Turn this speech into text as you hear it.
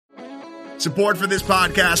Support for this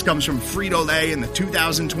podcast comes from Frito-Lay and the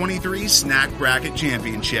 2023 Snack Bracket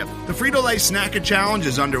Championship. The Frito-Lay Snack Challenge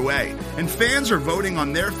is underway, and fans are voting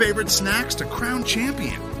on their favorite snacks to crown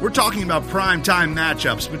champion. We're talking about primetime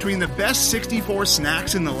matchups between the best 64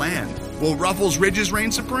 snacks in the land. Will Ruffles Ridges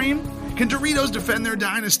reign supreme? Can Doritos defend their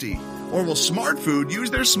dynasty? Or will Smart Food use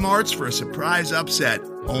their smarts for a surprise upset?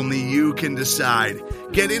 Only you can decide.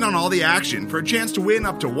 Get in on all the action for a chance to win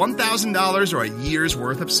up to $1,000 or a year's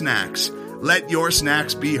worth of snacks. Let your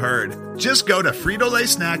snacks be heard. Just go to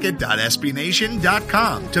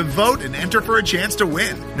fritolaysnacket.sbnation.com to vote and enter for a chance to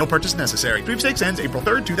win. No purchase necessary. Sweepstakes ends April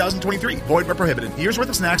 3rd, 2023. Void where prohibited. Year's worth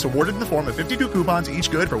of snacks awarded in the form of 52 coupons, each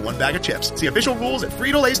good for one bag of chips. See official rules at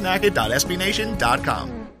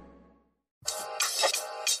fritolaysnacket.sbnation.com.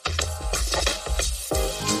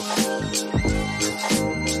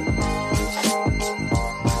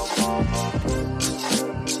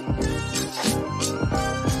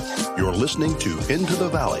 Listening to Into the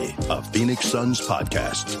Valley, a Phoenix Suns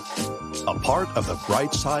podcast, a part of the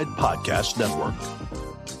Brightside Podcast Network.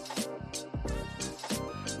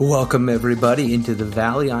 Welcome, everybody, into the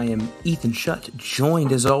Valley. I am Ethan Schutt,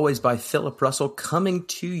 joined as always by Philip Russell, coming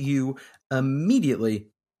to you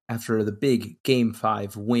immediately after the big Game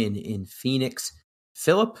 5 win in Phoenix.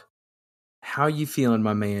 Philip, how are you feeling,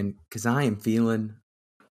 my man? Because I am feeling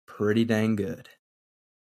pretty dang good.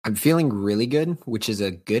 I'm feeling really good, which is a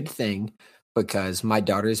good thing because my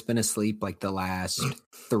daughter's been asleep like the last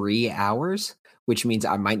 3 hours, which means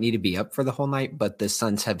I might need to be up for the whole night, but the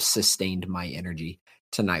Suns have sustained my energy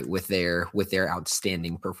tonight with their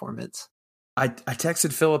outstanding performance. I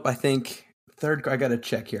texted Philip, I think, I got to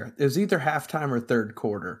check here. It was either halftime or third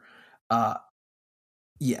quarter.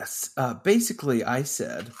 Yes. Basically, I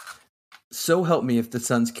said, so help me if the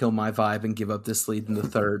Suns kill my vibe and give up this lead in the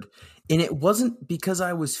third. And it wasn't because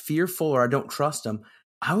I was fearful or I don't trust them.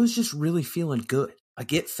 I was just really feeling good.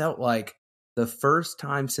 Like it felt like the first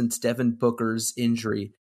time since Devin Booker's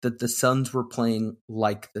injury that the Suns were playing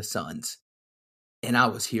like the Suns. And I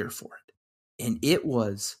was here for it. And it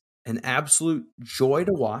was an absolute joy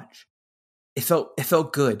to watch. It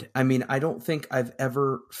felt good. I mean, I don't think I've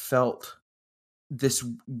ever felt this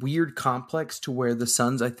weird complex to where the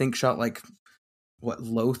Suns, I think, shot like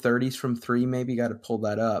low 30s from three, maybe. Got to pull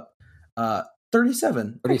that up.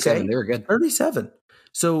 37. 37, okay. They were good. 37.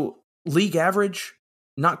 So league average,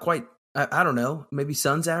 not quite, I don't know, maybe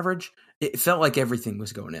Suns average. It felt like everything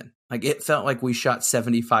was going in. Like it felt like we shot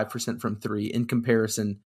 75% from three in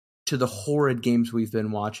comparison to the horrid games we've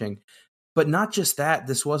been watching. But not just that,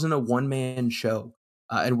 this wasn't a one-man show.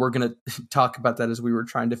 And we're going to talk about that as we were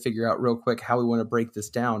trying to figure out real quick how we want to break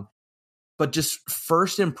this down. But just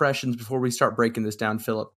first impressions before we start breaking this down,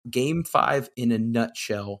 Philip, Game 5 in a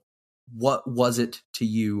nutshell. What was it to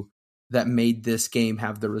you that made this game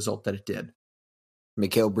have the result that it did?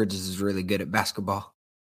 MIKAL Bridges is really good at basketball.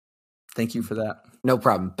 Thank you for that. No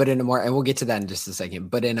problem. But and we'll get to that in just a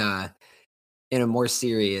second. But in a more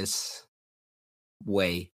serious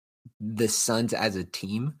way, the Suns as a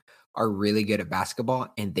team are really good at basketball,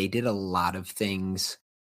 and they did a lot of things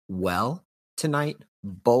well tonight,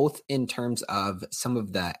 both in terms of some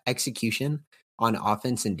of the execution on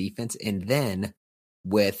offense and defense, and then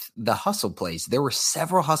with the hustle plays. There were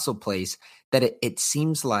several hustle plays that it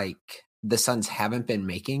seems like the Suns haven't been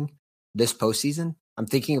making this postseason. I'm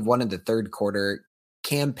thinking of one in the third quarter.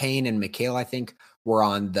 Cam Payne and MIKAL, I think, were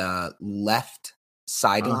on the left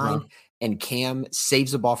sideline, and Cam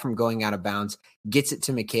saves the ball from going out of bounds, gets it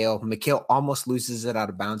to MIKAL. MIKAL almost loses it out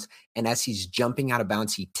of bounds, and as he's jumping out of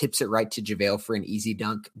bounds, he tips it right to JaVale for an easy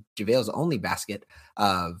dunk. JaVale's only basket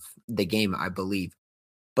of the game, I believe.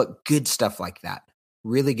 But good stuff like that.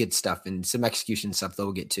 Really good stuff, and some execution stuff that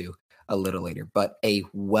we'll get to a little later. But a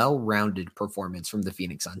well-rounded performance from the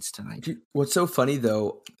Phoenix Suns tonight. What's so funny,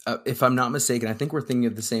 though, if I'm not mistaken, I think we're thinking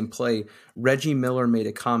of the same play. Reggie Miller made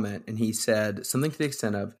a comment, and he said something to the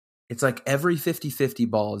extent of, it's like every 50-50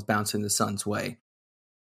 ball is bouncing the Suns' way.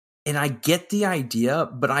 And I get the idea,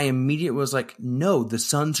 but I immediately was like, no, the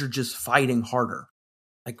Suns are just fighting harder.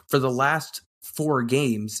 Like for the last 4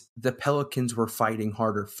 games, the Pelicans were fighting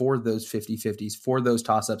harder for those 50-50s, for those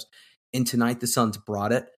toss-ups. And tonight the Suns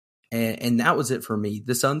brought it. And that was it for me.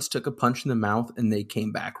 The Suns took a punch in the mouth and they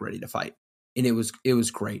came back ready to fight. And it was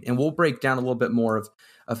great. And we'll break down a little bit more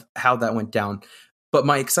of how that went down. But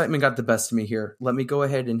my excitement got the best of me here. Let me go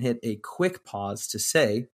ahead and hit a quick pause to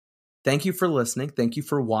say Thank you for listening. Thank you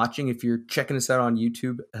for watching. If you're checking us out on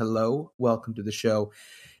YouTube, hello, welcome to the show.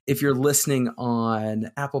 If you're listening on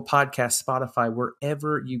Apple Podcasts, Spotify,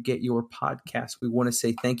 wherever you get your podcasts, we want to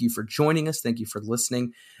say thank you for joining us. Thank you for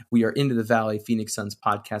listening. We are Into the Valley Phoenix Suns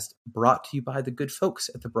podcast, brought to you by the good folks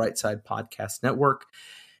at the Brightside Podcast Network.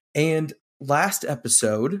 And last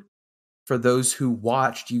episode, for those who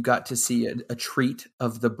watched, you got to see a treat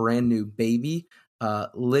of the brand new baby,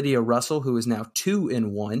 Lydia Russell, who is now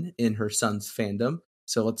 2-1 in her son's fandom.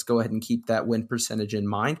 So let's go ahead and keep that win percentage in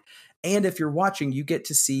mind. And if you're watching, you get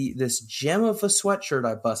to see this gem of a sweatshirt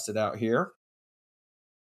I busted out here.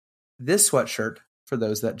 This sweatshirt, for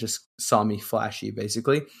those that just saw me flashy,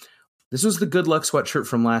 basically, this was the good luck sweatshirt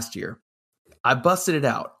from last year. I busted it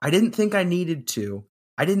out. I didn't think I needed to.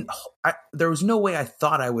 There was no way I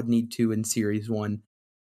thought I would need to in Series 1.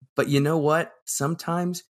 But you know what?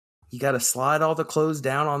 Sometimes you got to slide all the clothes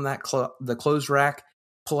down on that the clothes rack,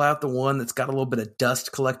 pull out the one that's got a little bit of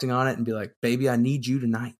dust collecting on it, and be like, baby, I need you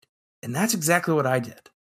tonight. And that's exactly what I did.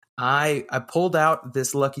 I pulled out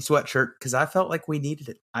this lucky sweatshirt because I felt like we needed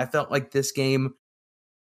it. I felt like this game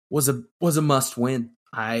was a must win.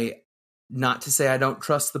 Not to say I don't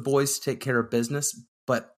trust the boys to take care of business,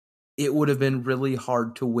 but it would have been really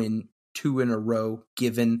hard to win 2 in a row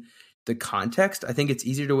given the context. I think it's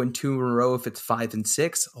easier to win 2 in a row if it's 5 and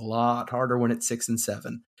 6, a lot harder when it's 6 and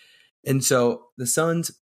 7. And so the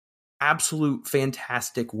Suns, absolute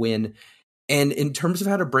fantastic win. And in terms of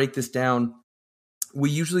how to break this down, we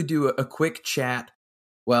usually do a quick chat.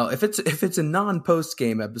 Well, if it's a non-post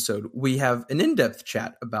game episode, we have an in-depth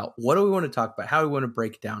chat about what do we want to talk about, how we want to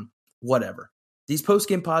break it down, whatever. These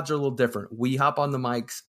post-game pods are a little different. We hop on the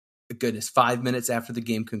mics, goodness, 5 minutes after the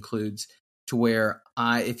game concludes, to where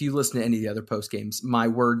if you listen to any of the other post games, my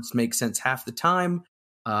words make sense half the time.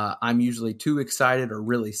 I'm usually too excited or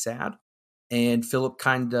really sad. And Philip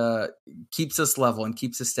kind of keeps us level and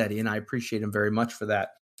keeps us steady, and I appreciate him very much for that.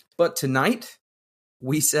 But tonight,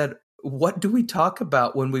 we said, what do we talk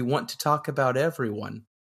about when we want to talk about everyone?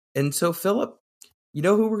 And so, Philip, you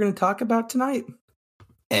know who we're going to talk about tonight?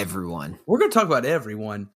 Everyone. We're going to talk about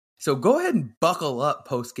everyone. So go ahead and buckle up,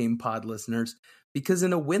 post-game pod listeners, because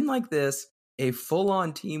in a win like this, a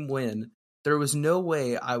full-on team win, there was no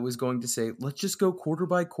way I was going to say, let's just go quarter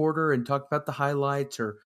by quarter and talk about the highlights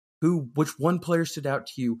or which one player stood out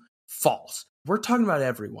to you. False. We're talking about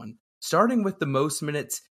everyone, starting with the most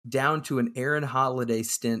minutes down to an Aaron Holiday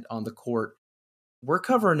stint on the court. We're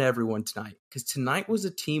covering everyone tonight because tonight was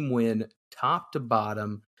a team win, top to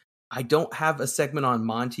bottom. I don't have a segment on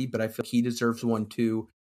Monty, but I feel he deserves one too.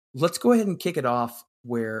 Let's go ahead and kick it off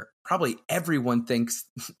where probably everyone thinks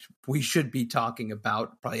we should be talking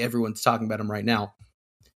about. Probably everyone's talking about him right now.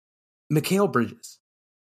 MIKAL Bridges.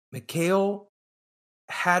 MIKAL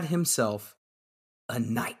had himself a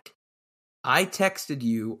night. I texted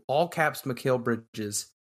you, all caps MIKAL Bridges,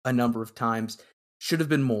 a number of times. Should have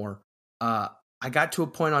been more. I got to a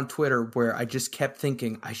point on Twitter where I just kept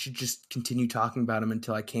thinking I should just continue talking about him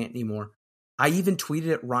until I can't anymore. I even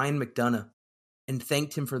tweeted at Ryan McDonough and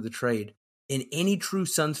thanked him for the trade. And any true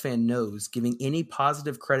Suns fan knows giving any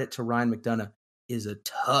positive credit to Ryan McDonough is a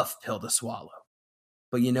tough pill to swallow.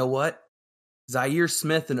 But you know what? Zaire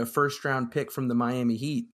Smith and a first-round pick from the Miami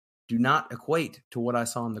Heat do not equate to what I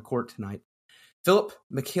saw on the court tonight. Philip,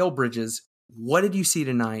 MIKAL Bridges, what did you see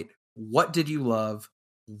tonight? What did you love?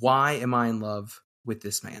 Why am I in love with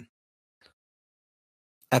this man?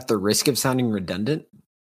 At the risk of sounding redundant,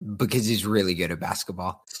 because he's really good at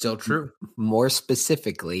basketball. Still true. More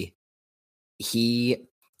specifically, he's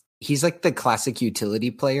like the classic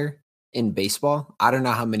utility player in baseball. I don't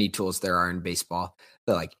know how many tools there are in baseball,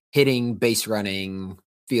 but like hitting, base running,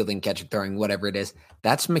 fielding, catching, throwing, whatever it is.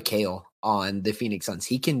 That's MIKAL on the Phoenix Suns.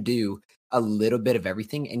 He can do a little bit of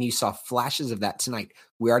everything, and you saw flashes of that tonight.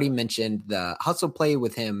 We already mentioned the hustle play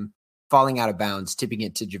with him falling out of bounds, tipping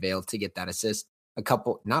it to JaVale to get that assist.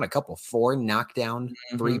 4 knockdown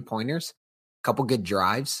 3-pointers, a couple good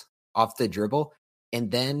drives off the dribble,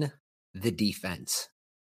 and then the defense.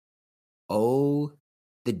 Oh,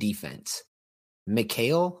 the defense.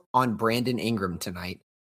 MIKAL on Brandon Ingram tonight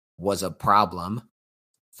was a problem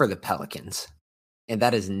for the Pelicans. And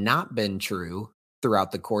that has not been true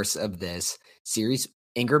throughout the course of this series.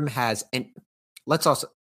 Ingram has, and let's also,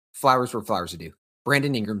 flowers where flowers are due.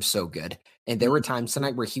 Brandon Ingram's so good. And there were times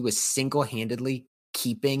tonight where he was single-handedly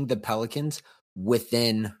keeping the Pelicans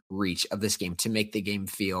within reach of this game to make the game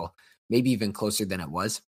feel maybe even closer than it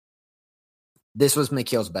was. This was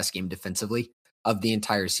MIKAL's best game defensively of the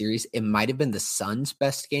entire series. It might have been the Suns'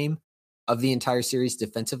 best game of the entire series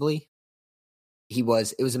defensively. It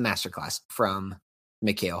was a masterclass from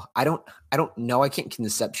MIKAL. I don't know. I can't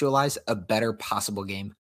conceptualize a better possible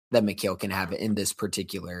game that MIKAL can have in this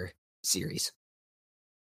particular series.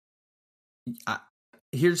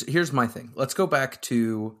 Here's my thing. Let's go back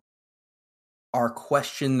to our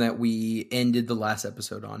question that we ended the last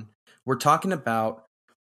episode on. We're talking about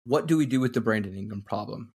what do we do with the Brandon Ingram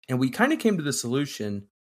problem? And we kind of came to the solution,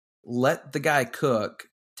 let the guy cook,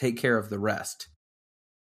 take care of the rest.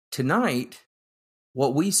 Tonight,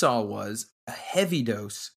 what we saw was a heavy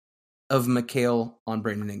dose of MIKAL on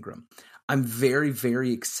Brandon Ingram. I'm very,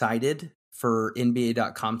 very excited for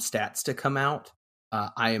NBA.com stats to come out.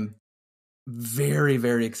 I am very,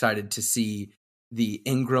 very excited to see the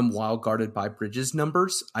Ingram while guarded by Bridges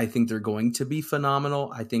numbers. I think they're going to be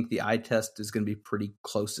phenomenal. I think the eye test is going to be pretty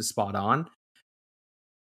close to spot on.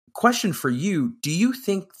 Question for you, do you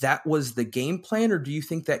think that was the game plan, or do you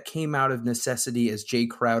think that came out of necessity as Jay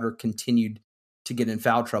Crowder continued to get in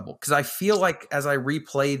foul trouble? Because I feel like as I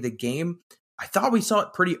replay the game, I thought we saw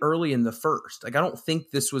it pretty early in the first. Like, I don't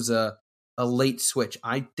think this was a late switch.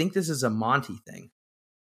 I think this is a Monty thing.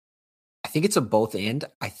 I think it's a both and.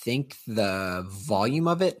 I think the volume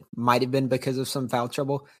of it might have been because of some foul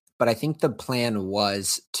trouble, but I think the plan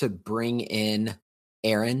was to bring in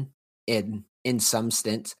Aaron in some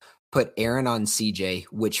stints, put Aaron on CJ,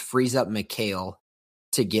 which frees up MIKAL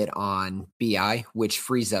to get on BI, which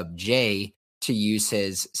frees up Jay to use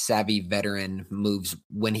his savvy veteran moves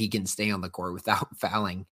when he can stay on the court without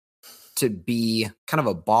fouling, to be kind of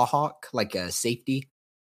a ball hawk, like a safety,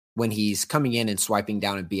 when he's coming in and swiping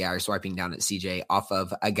down at BI or swiping down at CJ off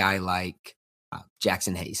of a guy like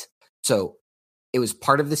Jackson Hayes. So it was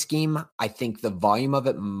part of the scheme. I think the volume of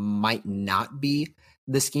it might not be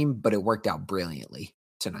the scheme, but it worked out brilliantly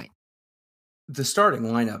tonight. The starting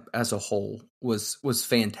lineup as a whole was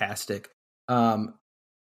fantastic.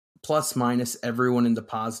 Plus minus everyone in the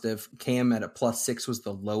positive. Cam at a +6 was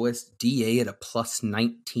the lowest. DA at a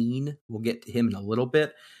 +19. We'll get to him in a little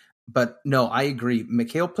bit. But no, I agree.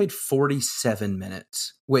 MIKAL played 47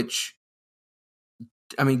 minutes, which,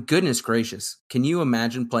 I mean, goodness gracious. Can you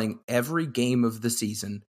imagine playing every game of the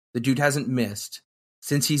season? The dude hasn't missed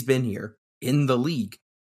since he's been here in the league.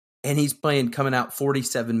 And he's playing, coming out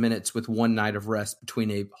 47 minutes with one night of rest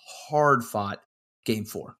between a hard-fought Game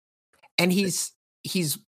 4. And he's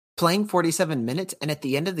playing 47 minutes, and at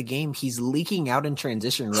the end of the game, he's leaking out in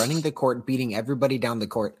transition, running the court, beating everybody down the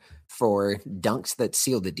court for dunks that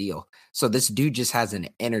seal the deal. So this dude just has an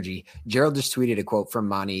energy. Gerald just tweeted a quote from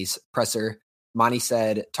Monty's presser. Monty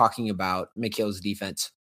said, talking about MIKAL's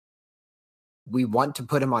defense, "We want to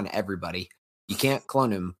put him on everybody. You can't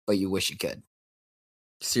clone him, but you wish you could."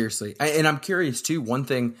 Seriously. And I'm curious too, one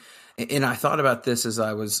thing, and I thought about this as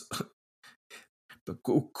I was,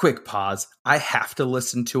 quick pause. I have to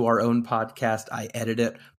listen to our own podcast. I edit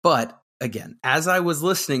it. But again, as I was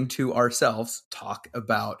listening to ourselves talk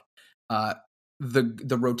about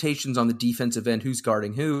the rotations on the defensive end, who's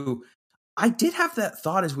guarding who, I did have that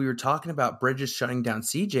thought as we were talking about Bridges shutting down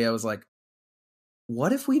CJ. I was like,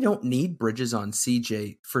 what if we don't need Bridges on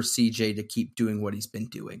CJ for CJ to keep doing what he's been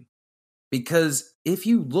doing? Because if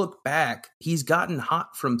you look back, he's gotten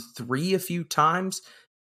hot from three a few times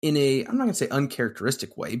in a, I'm not going to say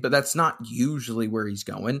uncharacteristic way, but that's not usually where he's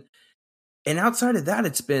going. And outside of that,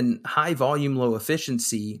 it's been high volume, low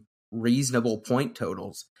efficiency, reasonable point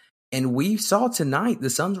totals. And we saw tonight the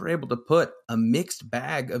Suns were able to put a mixed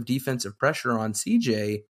bag of defensive pressure on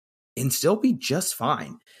CJ and still be just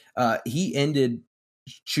fine. He ended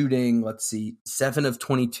shooting, 7 of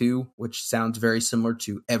 22, which sounds very similar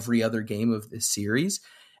to every other game of this series.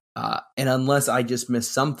 And unless I just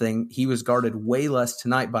missed something, he was guarded way less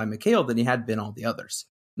tonight by MIKAL than he had been all the others.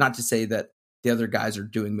 Not to say that the other guys are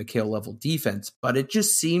doing MIKAL level defense, but it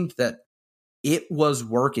just seemed that it was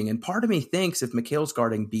working. And part of me thinks if MIKAL's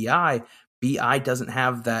guarding BI doesn't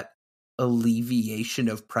have that alleviation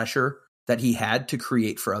of pressure that he had to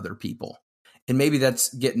create for other people. And maybe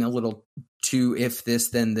that's getting a little too if this,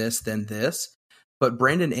 then this, then this. But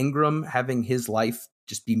Brandon Ingram having his life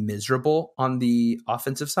just be miserable on the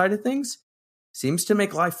offensive side of things seems to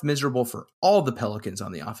make life miserable for all the Pelicans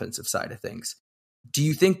on the offensive side of things. Do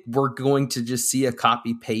you think we're going to just see a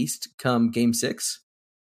copy paste come Game 6?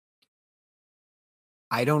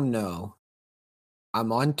 I don't know.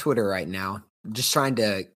 I'm on Twitter right now, just trying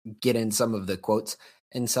to get in some of the quotes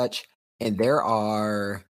and such. And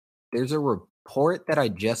there's a report that I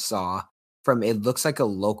just saw from, it looks like a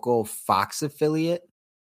local Fox affiliate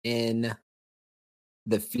in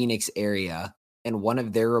the Phoenix area. And one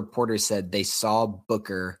of their reporters said they saw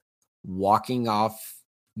Booker walking off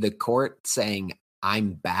the court saying,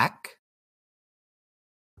 "I'm back,"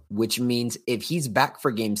 which means if he's back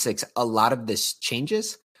for game 6, a lot of this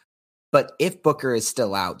changes. But if Booker is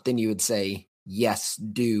still out, then you would say, yes,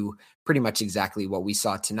 do pretty much exactly what we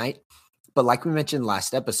saw tonight. But like we mentioned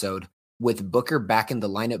last episode, with Booker back in the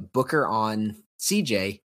lineup, Booker on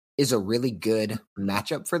CJ is a really good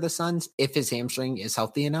matchup for the Suns if his hamstring is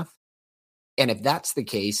healthy enough. And if that's the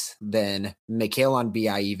case, then MIKAL on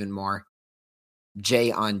BI even more,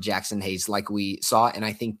 Jay on Jackson Hayes like we saw. And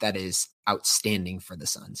I think that is outstanding for the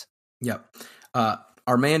Suns. Yep.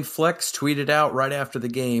 Our man Flex tweeted out right after the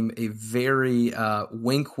game a very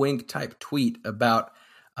wink type tweet about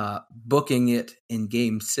booking it in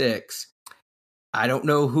game 6. I don't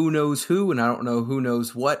know who knows who, and I don't know who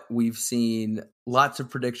knows what. We've seen lots of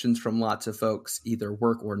predictions from lots of folks, either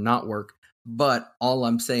work or not work. But all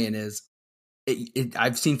I'm saying is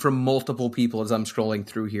I've seen from multiple people as I'm scrolling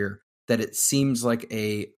through here that it seems like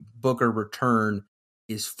a Booker return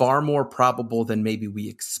is far more probable than maybe we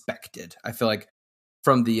expected. I feel like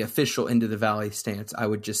from the official Into the Valley stance, I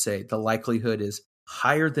would just say the likelihood is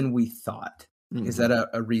higher than we thought. Mm-hmm. Is that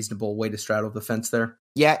a reasonable way to straddle the fence there?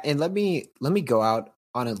 Yeah, and let me go out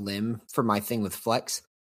on a limb for my thing with Flex.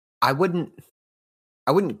 I wouldn't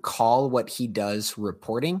call what he does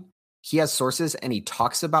reporting. He has sources and he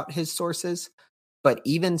talks about his sources, but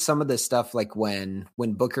even some of the stuff like when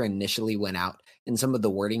Booker initially went out and some of the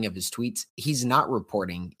wording of his tweets, he's not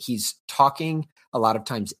reporting. He's talking a lot of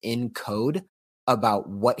times in code about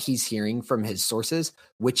what he's hearing from his sources,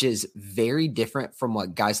 which is very different from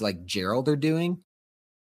what guys like Gerald are doing,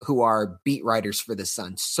 who are beat writers for the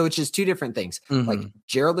Suns. So it's just two different things. Mm-hmm. Like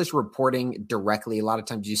Gerald is reporting directly. A lot of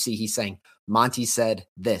times you see he's saying, Monty said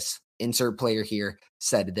this, insert player here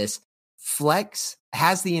said this. Flex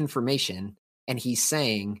has the information and he's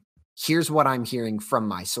saying, here's what I'm hearing from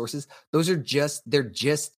my sources. They're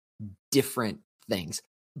just different things.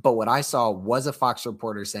 But what I saw was a Fox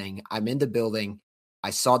reporter saying, I'm in the building.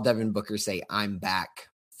 I saw Devin Booker say, I'm back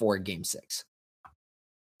for game 6.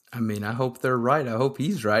 I mean, I hope they're right. I hope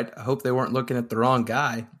he's right. I hope they weren't looking at the wrong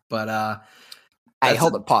guy. But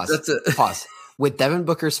pause. With Devin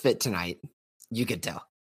Booker's fit tonight, you could tell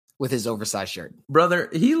with his oversized shirt. Brother,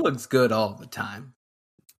 he looks good all the time.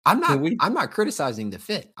 I'm not criticizing the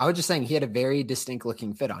fit. I was just saying he had a very distinct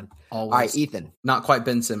looking fit on. Always. All right, Ethan. Not quite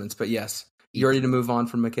Ben Simmons, but yes. You ready to move on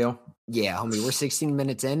from MIKAL? Yeah, homie. We're 16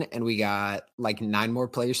 minutes in, and we got like 9 more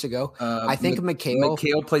players to go. I think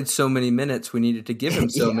MIKAL played so many minutes, we needed to give him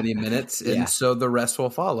so many minutes, and so the rest will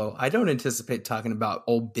follow. I don't anticipate talking about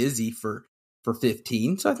old Busy for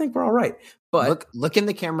 15, so I think we're all right. But look in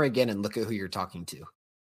the camera again and look at who you're talking to.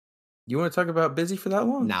 You want to talk about Busy for that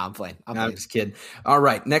long? No, I'm playing. I'm just kidding. All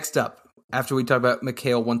right, next up, after we talk about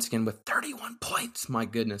MIKAL once again with 31 points, my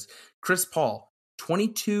goodness, Chris Paul.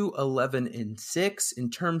 22, 11, and 6.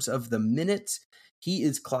 In terms of the minutes, he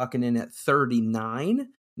is clocking in at 39.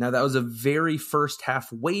 Now, that was a very first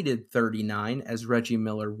half weighted 39, as Reggie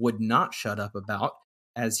Miller would not shut up about,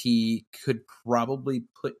 as he could probably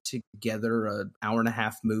put together an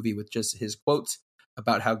hour-and-a-half movie with just his quotes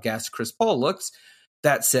about how gassed Chris Paul looks.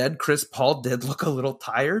 That said, Chris Paul did look a little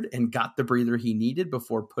tired and got the breather he needed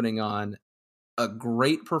before putting on a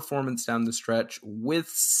great performance down the stretch with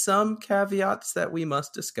some caveats that we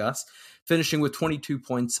must discuss, finishing with 22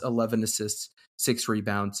 points, 11 assists, 6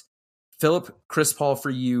 rebounds. Philip, Chris Paul for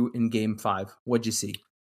you in game 5. What'd you see?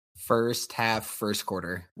 First half, first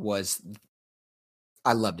quarter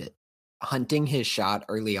I loved it. Hunting his shot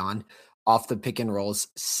early on off the pick and rolls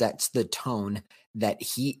sets the tone that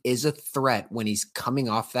he is a threat when he's coming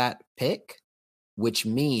off that pick, which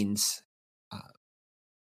means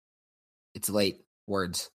it's late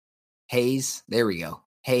words. Hayes, there we go.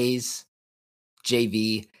 Hayes,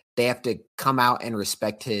 JV, they have to come out and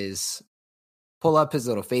respect pull up his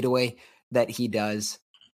little fadeaway that he does.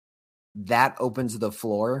 That opens the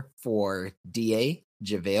floor for DA,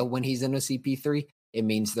 JaVale, when he's in a CP3. It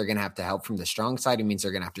means they're going to have to help from the strong side. It means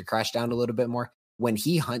they're going to have to crash down a little bit more. When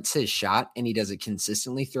he hunts his shot and he does it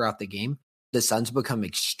consistently throughout the game, the Suns become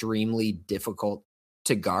extremely difficult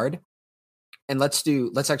to guard. And let's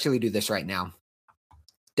actually do this right now.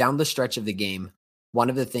 Down the stretch of the game, one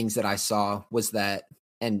of the things that I saw was that,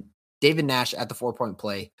 and David Nash at the 4-point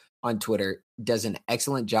play on Twitter does an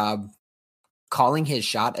excellent job calling his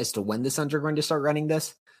shot as to when the Suns are going to start running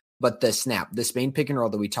this. But the snap, the Spain pick and roll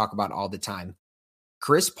that we talk about all the time,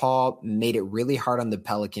 Chris Paul made it really hard on the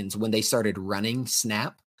Pelicans when they started running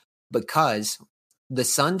snap, because the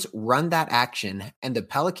Suns run that action and the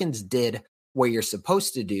Pelicans did what you're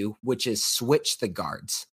supposed to do, which is switch the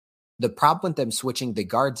guards. The problem with them switching the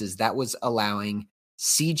guards is that was allowing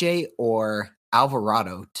CJ or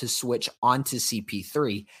Alvarado to switch onto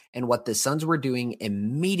CP3. And what the Suns were doing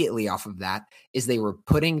immediately off of that is they were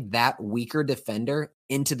putting that weaker defender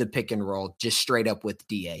into the pick and roll just straight up with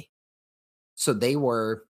DA. So they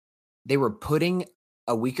were putting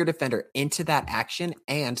a weaker defender into that action.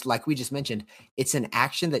 And like we just mentioned, it's an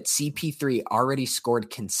action that CP3 already scored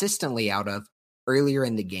consistently out of earlier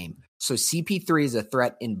in the game. So CP3 is a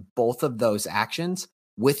threat in both of those actions,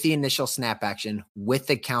 with the initial snap action, with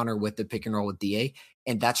the counter, with the pick and roll with DA.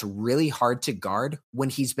 And that's really hard to guard when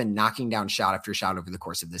he's been knocking down shot after shot over the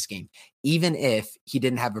course of this game. Even if he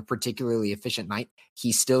didn't have a particularly efficient night,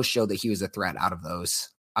 he still showed that he was a threat out of those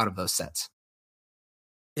sets.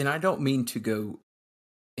 And I don't mean to go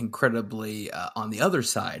incredibly on the other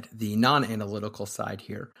side, the non-analytical side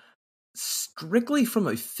here. Strictly from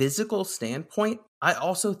a physical standpoint, I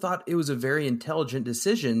also thought it was a very intelligent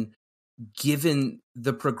decision given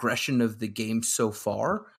the progression of the game so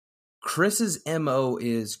far. Chris's MO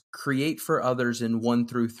is create for others in 1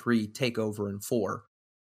 through 3, take over in 4.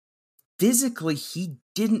 Physically, he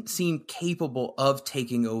didn't seem capable of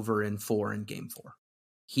taking over in 4 in game 4.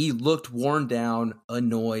 He looked worn down,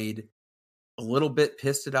 annoyed, a little bit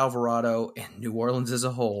pissed at Alvarado and New Orleans as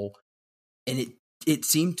a whole, and it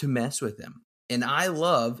seemed to mess with him. And I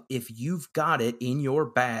love, if you've got it in your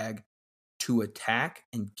bag to attack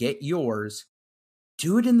and get yours,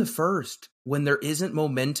 do it in the first when there isn't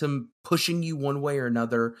momentum pushing you one way or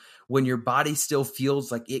another, when your body still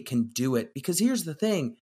feels like it can do it. Because here's the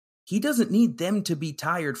thing, he doesn't need them to be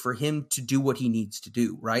tired for him to do what he needs to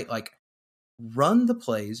do, right? Like, run the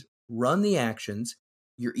plays, run the actions.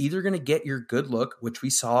 You're either going to get your good look, which we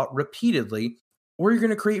saw repeatedly, or you're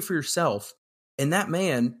going to create for yourself. And that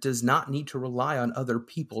man does not need to rely on other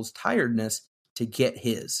people's tiredness to get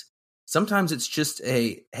his. Sometimes it's just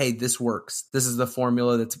hey, this works. This is the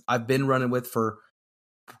formula that I've been running with for,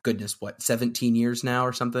 goodness, 17 years now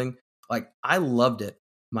or something? Like, I loved it.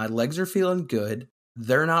 My legs are feeling good.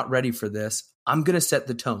 They're not ready for this. I'm going to set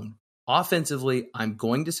the tone. Offensively, I'm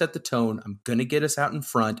going to set the tone. I'm going to get us out in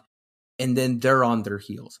front, and then they're on their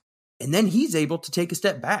heels. And then he's able to take a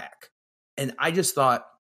step back. And I just thought,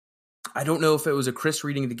 I don't know if it was a Chris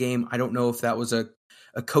reading the game. I don't know if that was a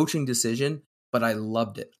coaching decision, but I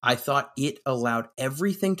loved it. I thought it allowed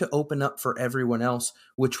everything to open up for everyone else,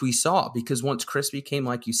 which we saw, because once Chris became,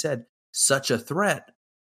 like you said, such a threat,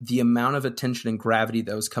 the amount of attention and gravity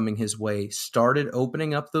that was coming his way started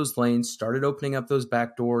opening up those lanes, started opening up those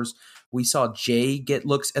back doors. We saw Jay get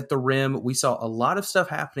looks at the rim. We saw a lot of stuff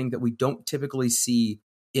happening that we don't typically see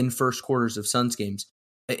in first quarters of Suns games.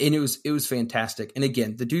 And it was fantastic. And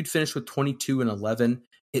again, the dude finished with 22 and 11.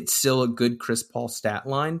 It's still a good Chris Paul stat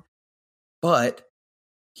line, but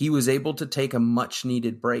he was able to take a much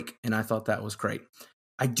needed break. And I thought that was great.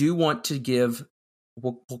 I do want to give,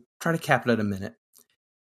 we'll try to cap it at a minute.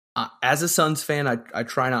 As a Suns fan, I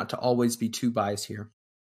try not to always be too biased here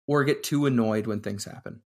or get too annoyed when things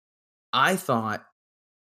happen. I thought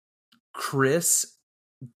Chris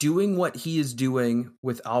doing what he is doing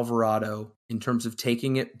with Alvarado in terms of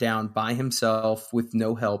taking it down by himself with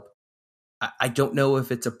no help. I don't know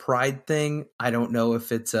if it's a pride thing. I don't know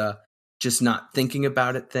if it's a just not thinking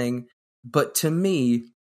about it thing. But to me,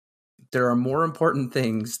 there are more important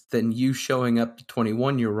things than you showing up to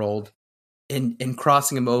 21-year-old and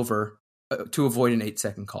crossing him over to avoid an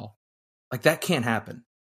 8-second call. Like, that can't happen.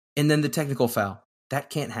 And then the technical foul, that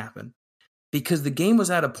can't happen. Because the game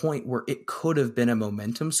was at a point where it could have been a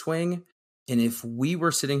momentum swing. And if we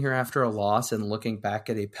were sitting here after a loss and looking back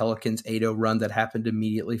at a Pelicans 8-0 run that happened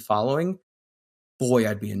immediately following, boy,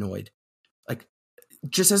 I'd be annoyed. Like,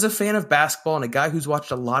 just as a fan of basketball and a guy who's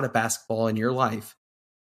watched a lot of basketball in your life,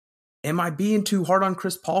 am I being too hard on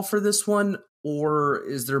Chris Paul for this one? Or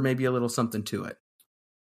is there maybe a little something to it?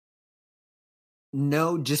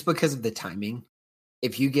 No, just because of the timing.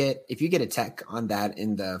 If you get a tech on that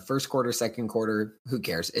in the first quarter, second quarter, who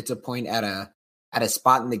cares? It's a point at a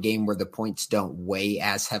spot in the game where the points don't weigh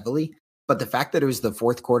as heavily. But the fact that it was the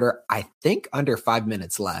fourth quarter, I think under 5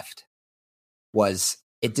 minutes left,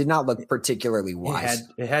 it did not look particularly wise.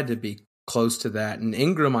 It had to be close to that. And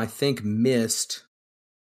Ingram, I think, missed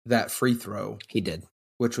that free throw. He did.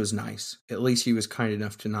 Which was nice. At least he was kind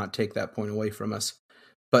enough to not take that point away from us.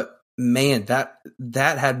 But man, that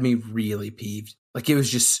had me really peeved. Like, it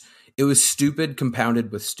was stupid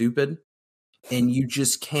compounded with stupid. And you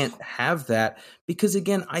just can't have that because,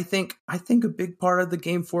 again, I think a big part of the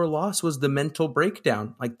game 4 loss was the mental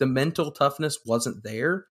breakdown. Like, the mental toughness wasn't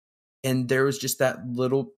there. And there was just that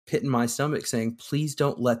little pit in my stomach saying, please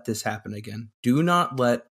don't let this happen again. Do not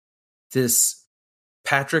let this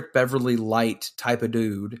Patrick Beverly light type of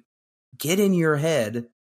dude get in your head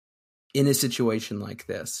in a situation like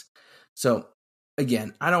this. So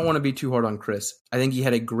again, I don't want to be too hard on Chris. I think he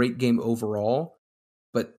had a great game overall,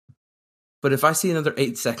 but if I see another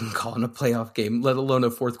 8-second call in a playoff game, let alone a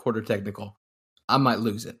fourth quarter technical, I might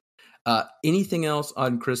lose it. Anything else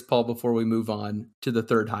on Chris Paul before we move on to the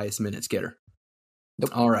third highest minutes getter?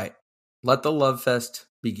 Nope. All right. Let the love fest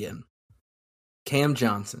begin. Cam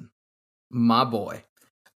Johnson, my boy.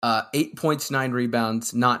 8 points, 9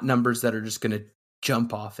 rebounds, not numbers that are just going to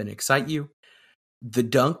jump off and excite you. The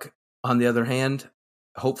dunk, on the other hand,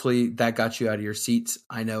 hopefully that got you out of your seats.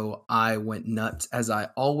 I know I went nuts, as I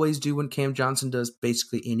always do when Cam Johnson does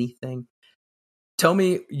basically anything. Tell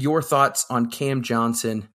me your thoughts on Cam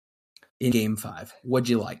Johnson in Game 5. What'd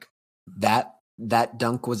you like? That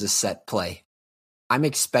dunk was a set play. I'm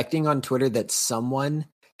expecting on Twitter that someone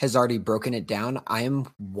has already broken it down. I am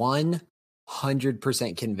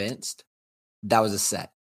 100% convinced that was a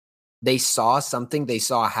set. They saw something. They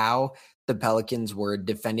saw how the Pelicans were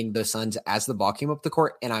defending the Suns as the ball came up the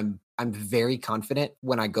court, and I'm very confident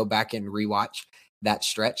when I go back and rewatch that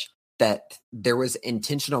stretch that there was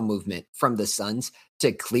intentional movement from the Suns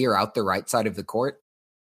to clear out the right side of the court.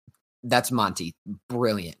 That's Monty.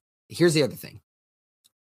 Brilliant. Here's the other thing.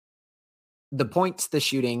 The points, the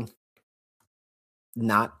shooting,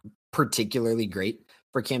 not particularly great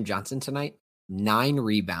for Cam Johnson tonight. 9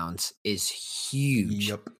 rebounds is huge.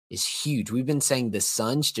 Yep. Is huge. We've been saying the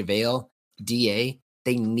Suns, JaVale, DA,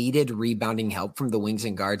 they needed rebounding help from the wings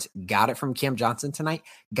and guards. Got it from Cam Johnson tonight.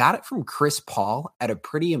 Got it from Chris Paul at a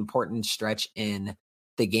pretty important stretch in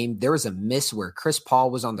the game. There was a miss where Chris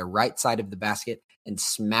Paul was on the right side of the basket and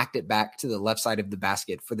smacked it back to the left side of the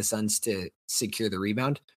basket for the Suns to secure the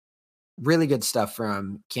rebound. Really good stuff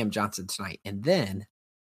from Cam Johnson tonight. And then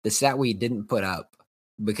the stat we didn't put up,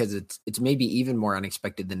 because it's maybe even more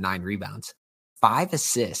unexpected than 9 rebounds. 5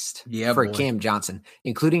 assists for boy. Cam Johnson,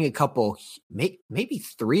 including a couple, maybe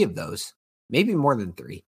 3 of those, maybe more than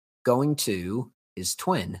 3, going to his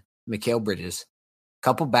twin, MIKAL Bridges.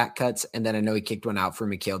 Couple back cuts, and then I know he kicked one out for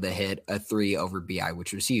MIKAL to hit a 3 over BI,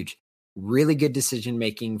 which was huge. Really good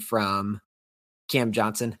decision-making from Cam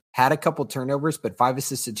Johnson. Had a couple turnovers, but 5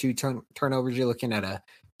 assists to 2 turnovers. You're looking at a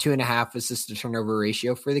 2.5 assist to turnover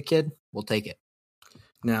ratio for the kid. We'll take it.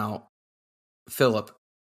 Now, Philip,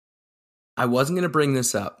 I wasn't going to bring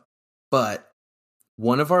this up, but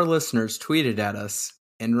one of our listeners tweeted at us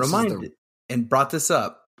and and brought this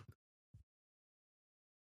up.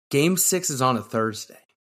 Game 6 is on a Thursday.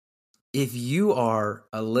 If you are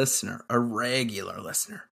a listener, a regular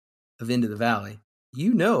listener of Into the Valley,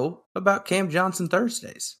 you know about Cam Johnson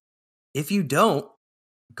Thursdays. If you don't,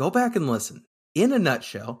 go back and listen. In a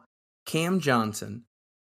nutshell, Cam Johnson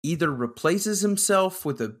either replaces himself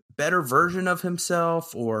with a better version of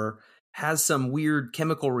himself or has some weird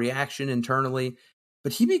chemical reaction internally,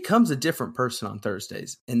 but he becomes a different person on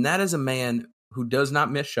Thursdays. And that is a man who does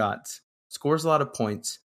not miss shots, scores a lot of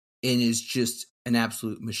points, and is just an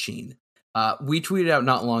absolute machine. We tweeted out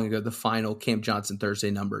not long ago the final Cam Johnson Thursday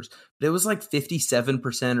numbers, but it was like 57%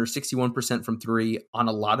 or 61% from 3 on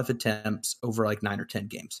a lot of attempts over like 9 or 10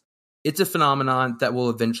 games. It's a phenomenon that will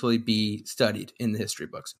eventually be studied in the history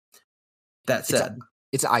books. That said,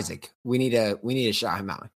 it's Isaac. We need to shout him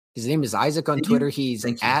out. His name is Isaac on Twitter. He's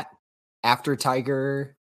at after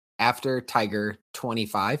Tiger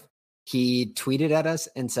 25. He tweeted at us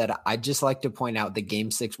and said, "I'd just like to point out that Game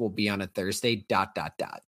 6 will be on a Thursday. ..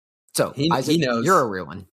 So Isaac, he knows. You're a real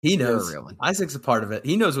one. He knows. You're a real one. Isaac's a part of it.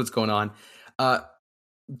 He knows what's going on.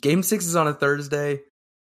 Game 6 is on a Thursday.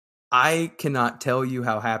 I cannot tell you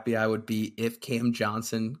how happy I would be if Cam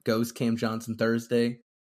Johnson goes Cam Johnson Thursday.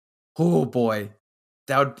 Oh boy,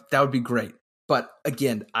 that would be great. But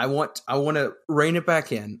again, I want to rein it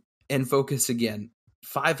back in and focus again.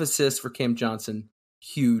 5 assists for Cam Johnson,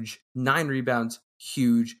 huge. 9 rebounds,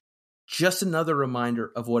 huge. Just another reminder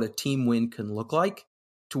of what a team win can look like,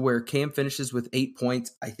 to where Cam finishes with 8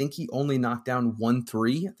 points. I think he only knocked down 1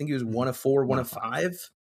 3. I think he was 1 of 4, 1 of 5.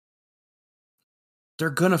 They're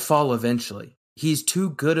going to fall eventually. He's too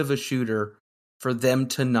good of a shooter for them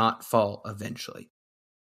to not fall eventually.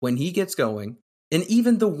 When he gets going, and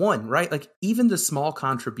even the one, right? Like even the small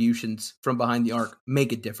contributions from behind the arc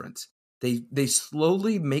make a difference. They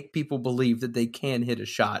slowly make people believe that they can hit a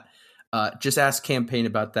shot. Just ask Cam Payne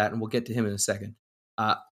about that, and we'll get to him in a second.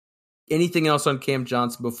 Anything else on Cam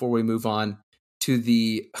Johnson before we move on to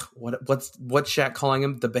the what's Shaq calling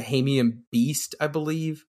him? The Bahamian Beast, I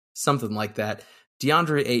believe, something like that.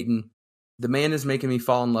 DeAndre Ayton, the man is making me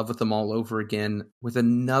fall in love with him all over again with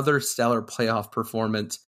another stellar playoff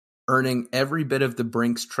performance, earning every bit of the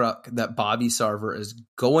Brinks truck that Bobby Sarver is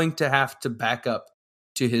going to have to back up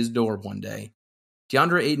to his door one day.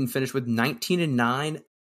 DeAndre Ayton finished with 19-9.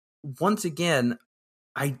 Once again,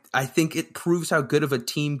 I think it proves how good of a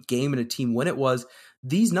team game and a team win it was.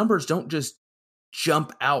 These numbers don't just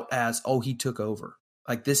jump out as, oh, he took over.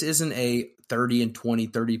 Like, this isn't a 30-20,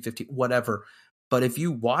 30-50, whatever. But if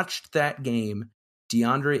you watched that game,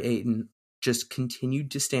 DeAndre Ayton just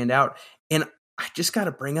continued to stand out. And I just got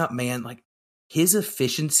to bring up, man, like, his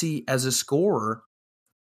efficiency as a scorer,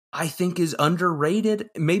 I think, is underrated.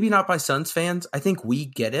 Maybe not by Suns fans. I think we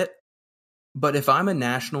get it. But if I'm a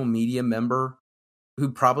national media member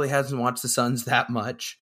who probably hasn't watched the Suns that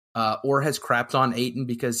much, or has crapped on Ayton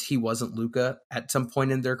because he wasn't Luka at some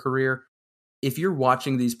point in their career, if you're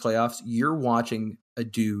watching these playoffs, you're watching a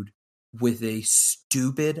dude with a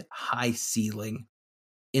stupid high ceiling,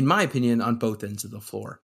 in my opinion, on both ends of the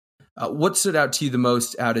floor. What stood out to you the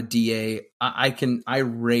most out of DA? I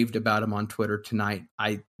raved about him on Twitter tonight.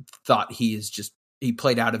 I thought he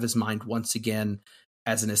played out of his mind once again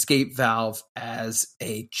as an escape valve, as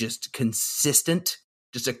a just consistent,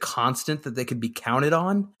 just a constant that they could be counted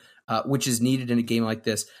on, which is needed in a game like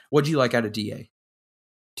this. What do you like out of DA?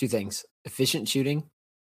 Two things: efficient shooting,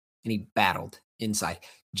 and he battled inside.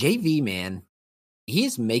 JV, man, he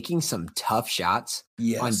is making some tough shots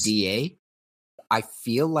on DA. I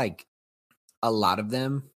feel like a lot of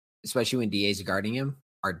them, especially when DA's guarding him,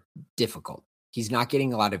 are difficult. He's not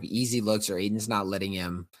getting a lot of easy looks, or Aiden's not letting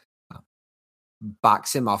him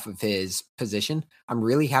box him off of his position. I'm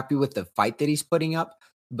really happy with the fight that he's putting up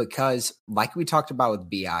because, like we talked about with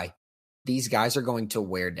BI, these guys are going to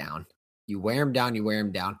wear down. You wear him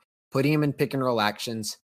down, putting him in pick and roll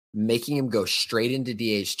actions, making him go straight into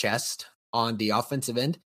DA's chest on the offensive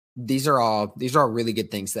end. These are all really good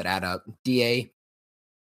things that add up. DA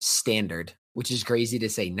standard, which is crazy to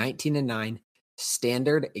say, 19-9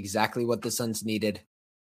 standard, exactly what the Suns needed.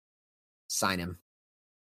 Sign him.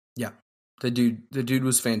 Yeah. The dude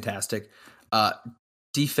was fantastic.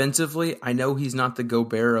 Defensively, I know he's not the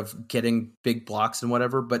Gobert of getting big blocks and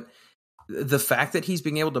whatever, but the fact that he's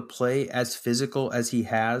being able to play as physical as he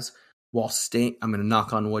has while staying, I'm going to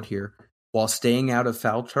knock on wood here, while staying out of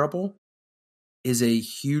foul trouble is a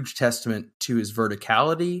huge testament to his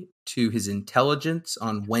verticality, to his intelligence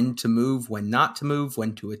on when to move, when not to move,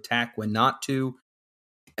 when to attack, when not to.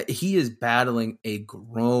 He is battling a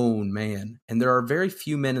grown man, and there are very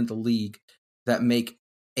few men in the league that make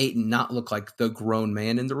Ayton not look like the grown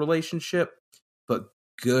man in the relationship. But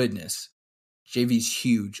goodness, JV's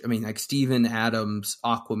huge. I mean, like Steven Adams,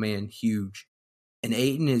 Aquaman, huge. And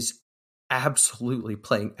Ayton is absolutely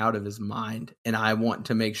playing out of his mind. And I want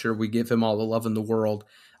to make sure we give him all the love in the world,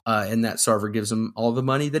 and that Sarver gives him all the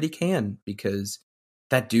money that he can, because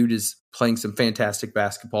that dude is playing some fantastic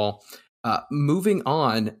basketball. Moving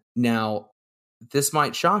on now, this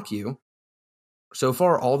might shock you. So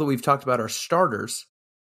far, all that we've talked about are starters.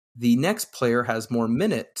 The next player has more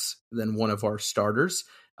minutes than one of our starters,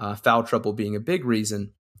 foul trouble being a big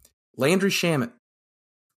reason. Landry Shamet,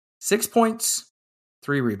 6 points,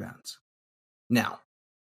 3 rebounds. Now,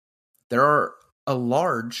 there are a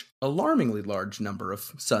alarmingly large number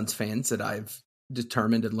of Suns fans that I've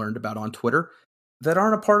determined and learned about on Twitter that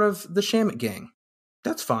aren't a part of the Shamet gang.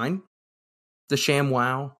 That's fine. The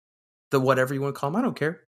ShamWow, the whatever you want to call him, I don't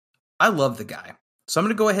care. I love the guy. So I'm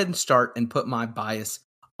going to go ahead and start and put my bias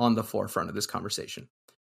on the forefront of this conversation.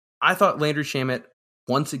 I thought Landry Shamet,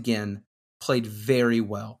 once again, played very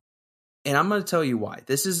well. And I'm going to tell you why.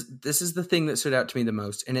 This is the thing that stood out to me the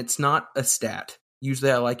most, and it's not a stat.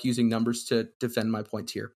 Usually I like using numbers to defend my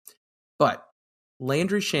points here. But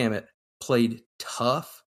Landry Shamet played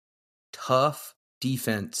tough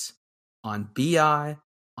defense on BI,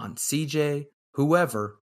 on CJ,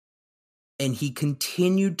 whoever, and he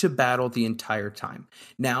continued to battle the entire time.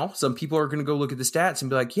 Now, some people are going to go look at the stats and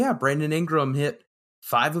be like, yeah, Brandon Ingram hit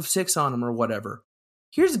 5 of 6 on him or whatever.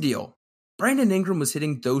 Here's the deal. Brandon Ingram was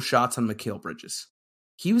hitting those shots on Mikal Bridges.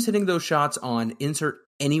 He was hitting those shots on insert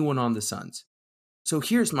anyone on the Suns. So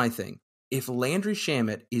here's my thing. If Landry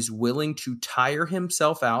Shamet is willing to tire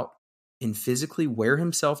himself out and physically wear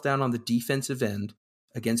himself down on the defensive end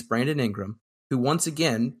against Brandon Ingram, who once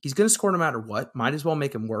again, he's going to score no matter what, might as well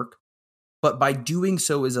make him work, but by doing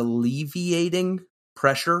so is alleviating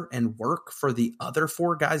pressure and work for the other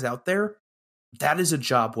 4 guys out there, that is a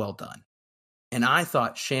job well done. And I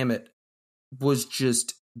thought Shamet was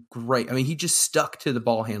just great. I mean, he just stuck to the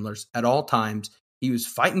ball handlers at all times. He was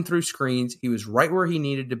fighting through screens. He was right where he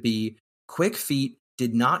needed to be. Quick feet,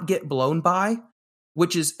 did not get blown by,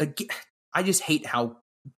 which is, I just hate how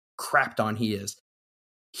crapped on he is.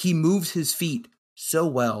 He moves his feet so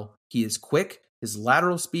well. He is quick. His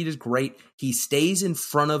lateral speed is great. He stays in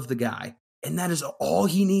front of the guy, and that is all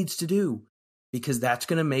he needs to do. because that's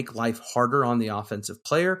going to make life harder on the offensive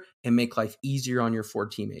player and make life easier on your 4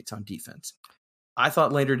 teammates on defense. I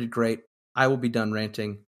thought Landry did great. I will be done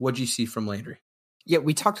ranting. What'd you see from Landry? Yeah,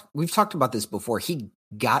 we've talked about this before. He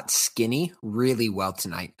got skinny really well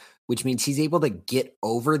tonight, which means he's able to get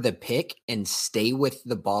over the pick and stay with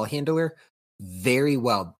the ball handler very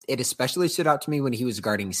well. It especially stood out to me when he was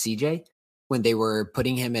guarding CJ, when they were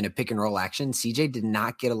putting him in a pick and roll action. CJ did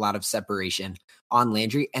not get a lot of separation on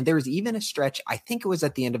Landry. And there was even a stretch, I think it was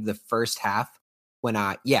at the end of the first half, when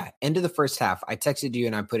end of the first half, I texted you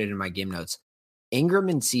and I put it in my game notes. Ingram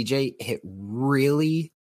and CJ hit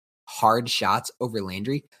really hard shots over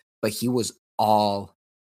Landry, but he was all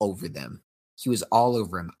over them. He was all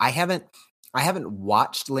over him. I haven't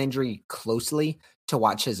watched Landry closely to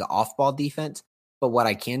watch his off-ball defense, but what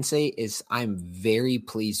I can say is I'm very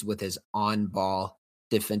pleased with his on-ball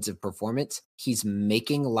defensive performance. He's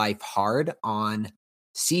making life hard on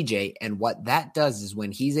CJ, and what that does is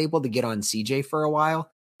when he's able to get on CJ for a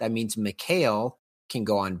while, that means MIKAL can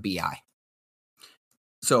go on BI.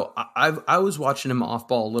 So I was watching him off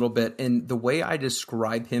ball a little bit, and the way I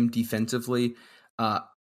describe him defensively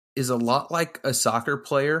is a lot like a soccer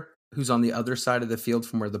player who's on the other side of the field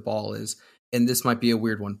from where the ball is. And this might be a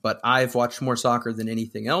weird one, but I've watched more soccer than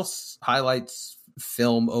anything else, highlights,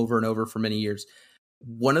 film over and over for many years.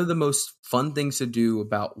 One of the most fun things to do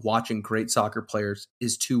about watching great soccer players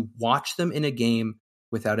is to watch them in a game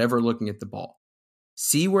without ever looking at the ball.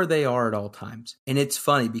 See where they are at all times. And it's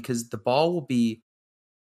funny because the ball will be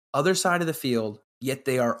other side of the field, yet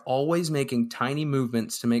they are always making tiny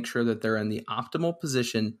movements to make sure that they're in the optimal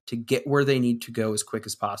position to get where they need to go as quick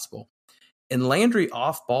as possible. And Landry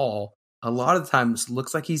off ball, a lot of times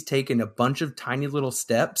looks like he's taken a bunch of tiny little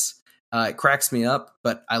steps. It cracks me up,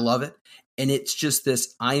 but I love it. And it's just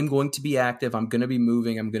this, I am going to be active. I'm going to be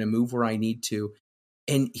moving. I'm going to move where I need to.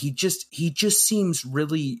 And he just seems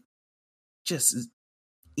really just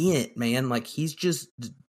in it, man. Like he's just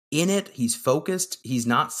in it. He's focused. He's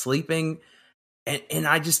not sleeping. And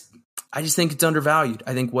I just think it's undervalued.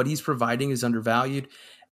 I think what he's providing is undervalued.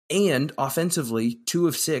 And offensively, 2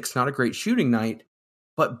 of 6, not a great shooting night,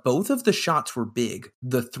 but both of the shots were big.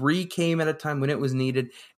 The 3 came at a time when it was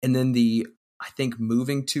needed. And then I think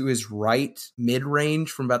moving to his right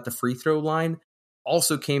mid-range from about the free throw line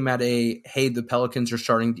also came at hey, the Pelicans are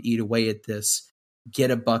starting to eat away at this.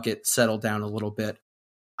 Get a bucket, settle down a little bit.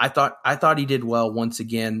 I thought he did well once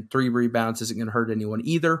again. 3 rebounds isn't going to hurt anyone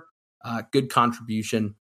either. Good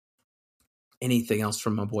contribution. Anything else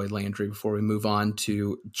from my boy Landry before we move on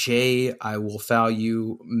to Jay? I will foul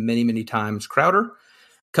you many, many times. Crowder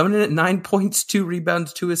coming in at 9 points, 2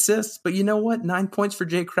 rebounds, 2 assists. But you know what? 9 points for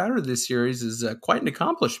Jay Crowder this series is quite an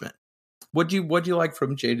accomplishment. What'd you like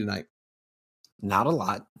from Jay tonight? Not a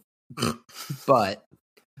lot, but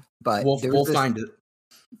we'll find it.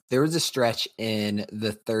 There was a stretch in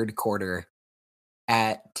the third quarter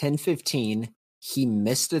at 10:15. He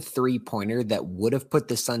missed a 3-pointer that would have put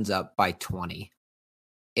the Suns up by 20.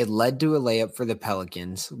 It led to a layup for the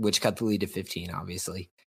Pelicans, which cut the lead to 15, obviously.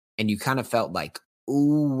 And you kind of felt like,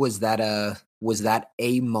 ooh, was that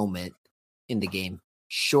a moment in the game?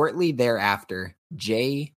 Shortly thereafter,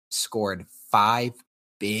 Jay scored 5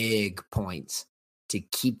 big points to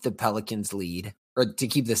keep the Pelicans lead, or to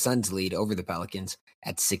keep the Suns lead over the Pelicans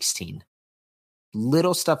at 16.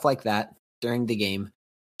 Little stuff like that during the game,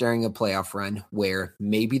 during a playoff run where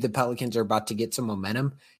maybe the Pelicans are about to get some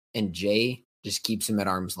momentum and Jay just keeps him at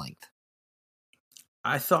arm's length.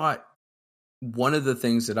 I thought one of the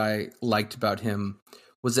things that I liked about him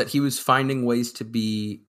was that he was finding ways to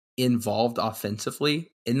be involved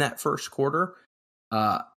offensively in that first quarter.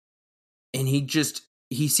 And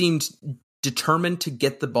he seemed determined to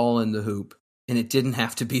get the ball in the hoop, and it didn't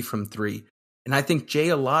have to be from 3. And I think Jay,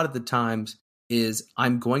 a lot of the times, is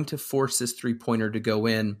I'm going to force this 3-pointer to go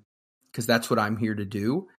in because that's what I'm here to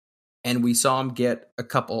do. And we saw him get a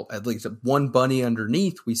couple, at least one bunny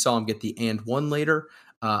underneath. We saw him get the and one later.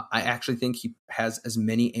 I actually think he has as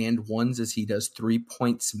many and ones as he does 3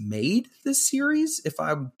 points made this series. If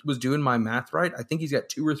I was doing my math right, I think he's got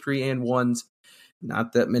 2 or 3 and ones,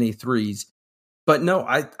 not that many 3s. But no,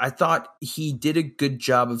 I thought he did a good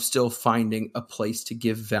job of still finding a place to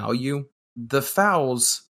give value. The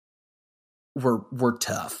fouls were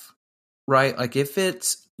tough, right? Like if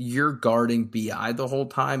it's you're guarding BI the whole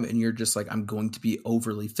time and you're just like, I'm going to be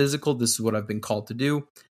overly physical, this is what I've been called to do.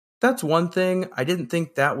 That's one thing. I didn't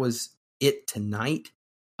think that was it tonight.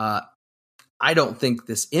 I don't think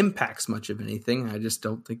this impacts much of anything. I just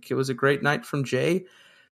don't think it was a great night from Jay.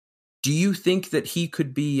 Do you think that he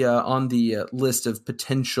could be on the list of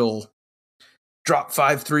potential drop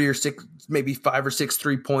 5 3 or 6, maybe 5 or 6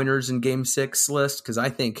 3-pointers in game 6 list? Because I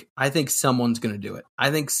think someone's going to do it.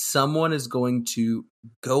 I think someone is going to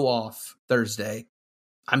go off Thursday.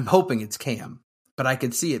 I'm hoping it's Cam, but I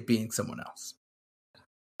could see it being someone else.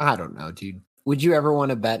 I don't know, dude. Would you ever want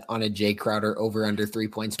to bet on a Jay Crowder over under 3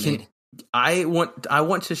 points made? I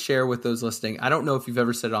want to share with those listening. I don't know if you've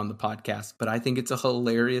ever said it on the podcast, but I think it's a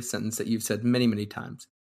hilarious sentence that you've said many, many times.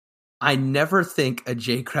 I never think a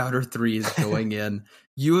Jay Crowder 3 is going in.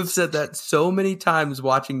 You have said that so many times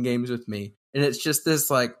watching games with me, and it's just this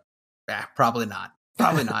like, probably not.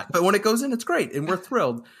 But when it goes in, it's great, and we're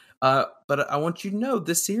thrilled. But I want you to know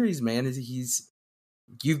this series, man,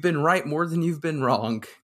 you've been right more than you've been wrong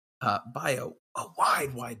by a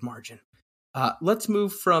wide margin. Let's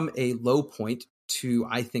move from a low point to,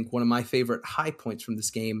 I think, one of my favorite high points from this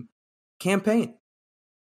game. Campaign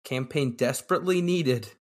desperately needed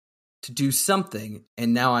to do something,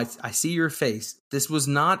 and now I see your face. This was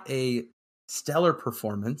not a stellar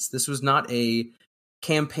performance. This was not a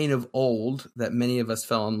campaign of old that many of us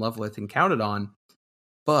fell in love with and counted on.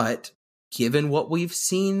 But given what we've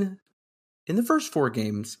seen in the first 4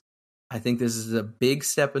 games, I think this is a big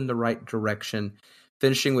step in the right direction.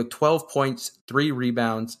 Finishing with 12 points, 3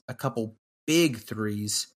 rebounds, a couple big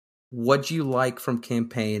threes. What'd you like from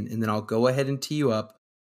Campaign? And then I'll go ahead and tee you up.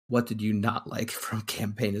 What did you not like from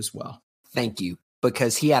Campaign as well? Thank you,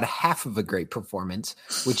 because he had half of a great performance,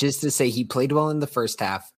 which is to say he played well in the first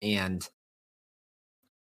half and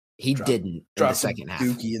he didn't in the second half.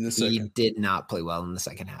 He did not play well in the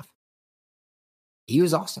second half. He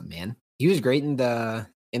was awesome, man. He was great in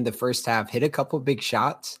the first half, hit a couple big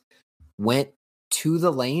shots, went to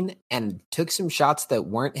the lane and took some shots that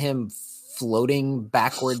weren't him floating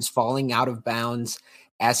backwards, falling out of bounds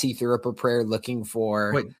as he threw up a prayer looking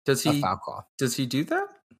for a foul call. Does he do that?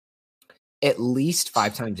 At least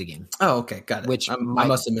 5 times a game. Oh, okay. Got it. Which I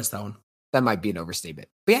must have missed that one. That might be an overstatement.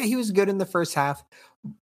 But yeah, he was good in the first half.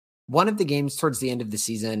 One of the games towards the end of the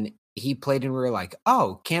season, he played and we were like,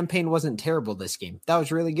 oh, Campaign wasn't terrible this game. That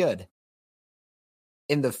was really good.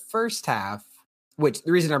 In the first half, which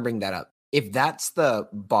the reason I'm bringing that up, if that's the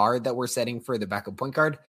bar that we're setting for the backup point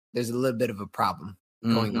guard, there's a little bit of a problem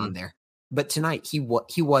going on there. But tonight he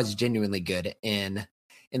was genuinely good in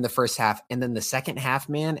the first half, and then the second half,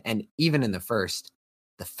 man, and even in the first,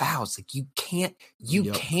 the fouls, like you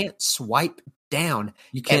can't swipe down.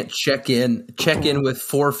 You can't check in with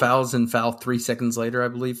 4 fouls and foul 3 seconds later, I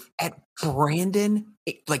believe. At Brandon,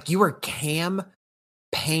 like you are Cam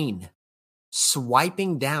Payne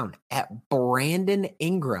swiping down at Brandon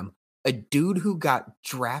Ingram, a dude who got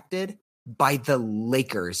drafted by the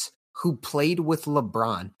Lakers, who played with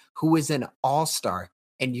LeBron, who is an all-star,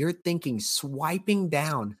 and you're thinking swiping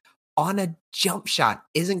down on a jump shot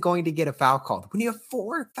isn't going to get a foul called. When you have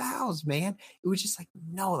 4 fouls, man, it was just like,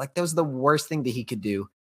 no, like that was the worst thing that he could do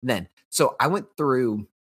then. So I went through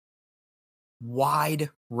wide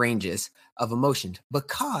ranges of emotions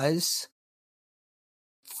because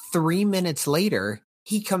 3 minutes later,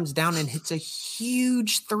 he comes down and hits a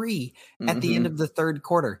huge 3 at the end of the third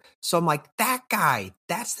quarter. So I'm like, that guy,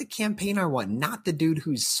 that's the Campaign I want, not the dude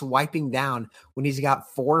who's swiping down when he's got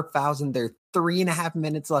 4 fouls and there 3.5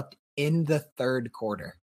 minutes left in the third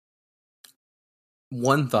quarter.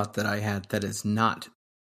 One thought that I had that is not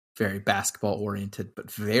very basketball oriented,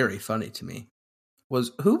 but very funny to me,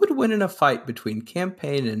 was who would win in a fight between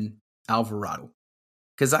Campaign and Alvarado?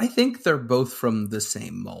 Because I think they're both from the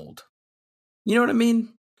same mold. You know what I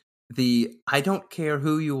mean? I don't care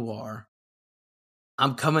who you are.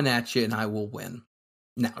 I'm coming at you and I will win.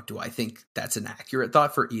 Now, do I think that's an accurate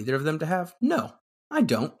thought for either of them to have? No, I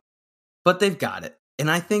don't. But they've got it. And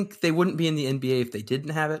I think they wouldn't be in the NBA if they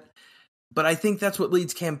didn't have it. But I think that's what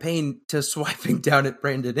leads Campaign to swiping down at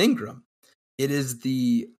Brandon Ingram. It is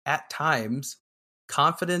the, at times,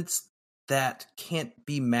 confidence that can't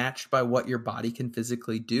be matched by what your body can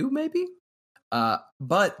physically do, maybe?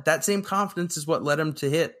 But that same confidence is what led him to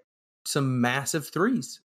hit some massive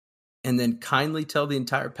threes and then kindly tell the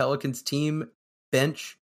entire Pelicans team,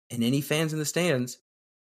 bench, and any fans in the stands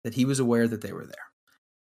that he was aware that they were there.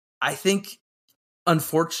 I think,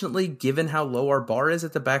 unfortunately, given how low our bar is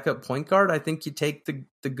at the backup point guard, I think you take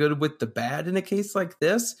the good with the bad in a case like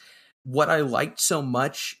this. What I liked so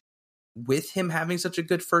much with him having such a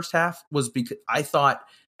good first half was because I thought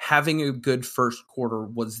having a good first quarter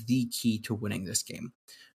was the key to winning this game.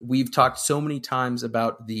 We've talked so many times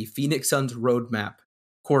about the Phoenix Suns roadmap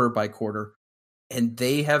quarter by quarter, and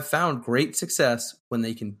they have found great success when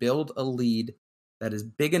they can build a lead that is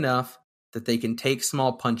big enough that they can take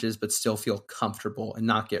small punches but still feel comfortable and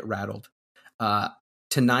not get rattled.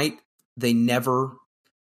 Tonight, they never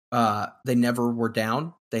They never were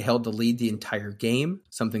down. They held the lead the entire game,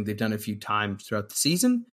 something they've done a few times throughout the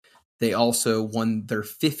season. They also won their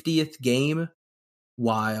 50th game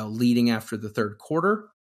while leading after the third quarter,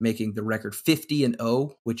 making the record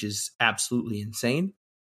 50-0, which is absolutely insane.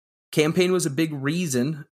 Cam Payne was a big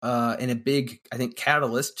reason and a big, I think,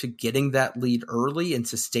 catalyst to getting that lead early and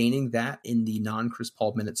sustaining that in the non-Chris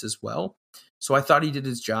Paul minutes as well. So I thought he did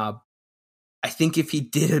his job. I think if he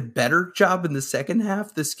did a better job in the second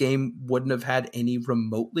half, this game wouldn't have had any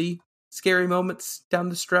remotely scary moments down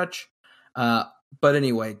the stretch. But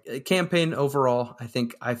anyway, Cam Payne overall,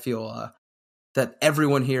 I feel that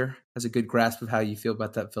everyone here has a good grasp of how you feel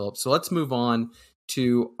about that, Philip. So let's move on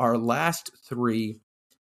to our last three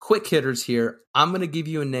quick hitters here. I'm going to give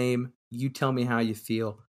you a name. You tell me how you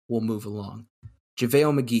feel. We'll move along.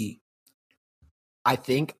 JaVale McGee. I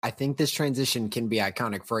think this transition can be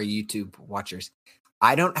iconic for our YouTube watchers.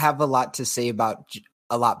 I don't have a lot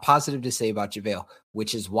positive to say about JaVale,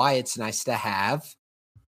 which is why it's nice to have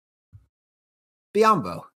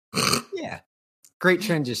Biyombo. Yeah. Great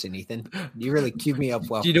transition, Ethan. You really queued me up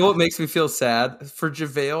well. Do you know what makes me feel sad? For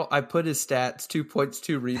JaVale, I put his stats, 2 points,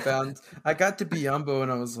 2 rebounds. I got to Biyombo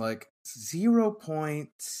and I was like, 0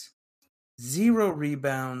 points, 0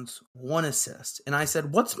 rebounds, 1 assist. And I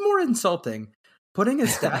said, what's more insulting? Putting a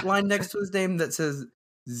stat line next to his name that says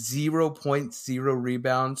 0 points, 0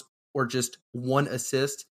 rebounds, or just 1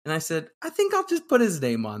 assist. And I said, I think I'll just put his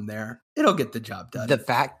name on there. It'll get the job done. The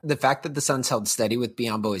fact that the Suns held steady with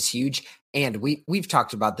Biyombo is huge. And we've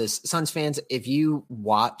talked about this. Suns fans, if you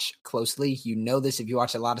watch closely, you know this. If you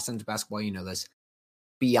watch a lot of Suns basketball, you know this.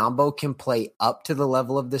 Biyombo can play up to the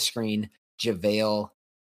level of the screen. JaVale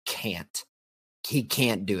can't. He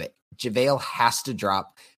can't do it. JaVale has to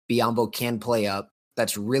drop. Biyombo can play up.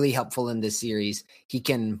 That's really helpful in this series. He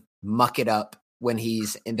can muck it up when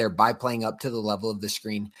he's in there by playing up to the level of the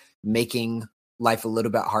screen, making life a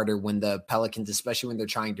little bit harder when the Pelicans, especially when they're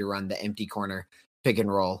trying to run the empty corner pick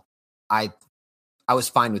and roll. I was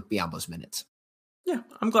fine with Biyombo's minutes. Yeah,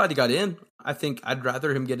 I'm glad he got in. I think I'd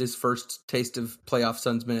rather him get his first taste of playoff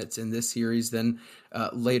Suns minutes in this series than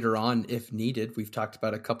later on if needed. We've talked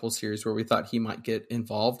about a couple series where we thought he might get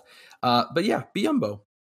involved. But yeah, Biyombo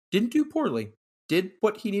didn't do poorly, did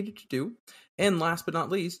what he needed to do. And last but not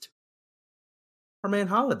least, our man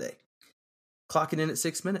Holiday, clocking in at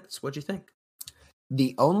 6 minutes. What'd you think?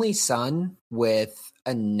 The only Sun with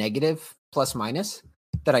a negative plus minus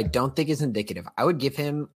that I don't think is indicative. I would give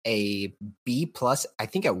him a B plus, I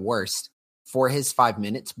think at worst, for his 5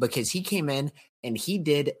 minutes, because he came in and he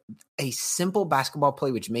did a simple basketball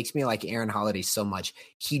play, which makes me like Aaron Holiday so much.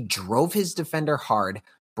 He drove his defender hard,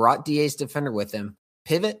 brought DA's defender with him,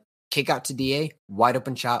 pivot, kick out to DA, wide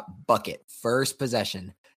open shot, bucket, first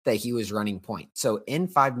possession that he was running point. So in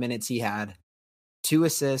 5 minutes, he had 2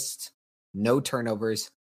 assists, no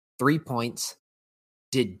turnovers, 3 points,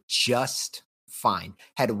 did just fine.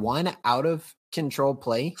 Had 1 out of control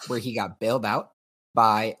play where he got bailed out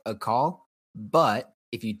by a call. But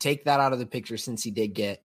if you take that out of the picture, since he did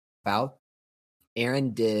get fouled,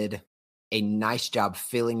 Aaron did a nice job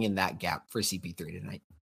filling in that gap for CP3 tonight.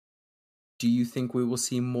 Do you think we will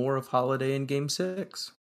see more of Holiday in Game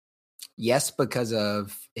 6? Yes, because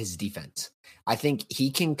of his defense. I think he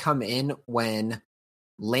can come in when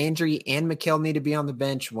Landry and MIKAL need to be on the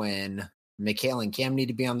bench, when MIKAL and Cam need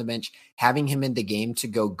to be on the bench, having him in the game to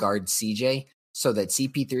go guard CJ so that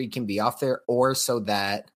CP3 can be off there, or so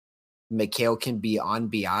that MIKAL can be on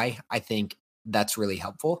BI. I think that's really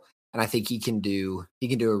helpful. And I think he can do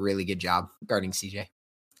a really good job guarding CJ.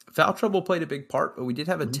 Foul trouble played a big part, but we did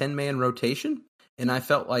have a 10-man rotation, and I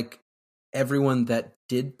felt like everyone that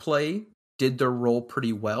did play did their role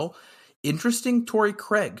pretty well. Interesting, Torrey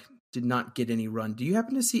Craig did not get any run. Do you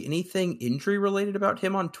happen to see anything injury-related about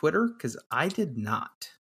him on Twitter? Because I did not.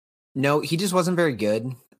 No, he just wasn't very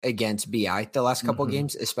good against BI the last couple of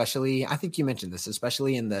games, especially, I think you mentioned this,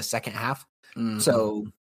 especially in the second half. So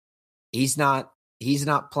he's not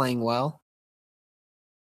playing well.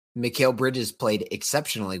 MIKAL Bridges played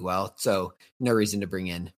exceptionally well, so no reason to bring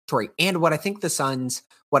in Torrey. And what I think the Suns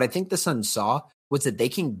saw was that they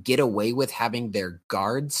can get away with having their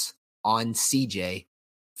guards on CJ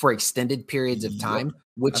for extended periods of time,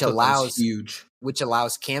 which allows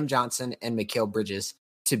Cam Johnson and MIKAL Bridges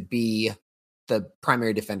to be the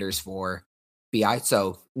primary defenders for BI.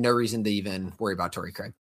 So no reason to even worry about Torrey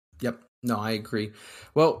Craig. Yep. No, I agree.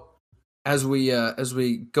 Well, as we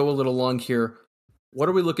go a little long here, what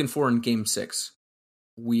are we looking for in Game 6?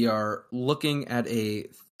 We are looking at a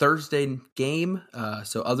Thursday game.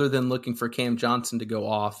 So other than looking for Cam Johnson to go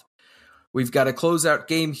off, We've got a closeout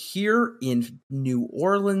game here in New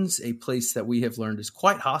Orleans, a place that we have learned is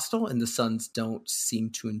quite hostile, and the Suns don't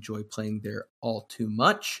seem to enjoy playing there all too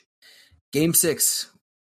much. Game 6,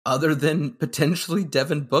 other than potentially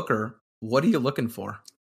Devin Booker, what are you looking for?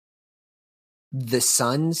 The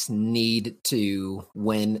Suns need to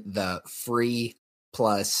win the free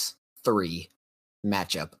 +3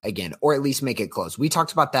 matchup again, or at least make it close. We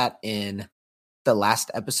talked about that in the last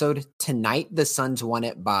episode. Tonight, the Suns won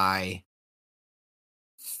it by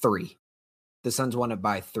 3. The Suns won it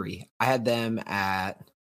by 3. I had them at,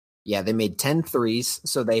 they made 10 threes.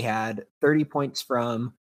 So they had 30 points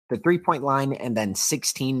from the 3-point line and then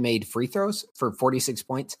 16 made free throws for 46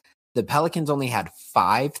 points. The Pelicans only had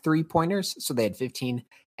 5 3-pointers, so they had 15,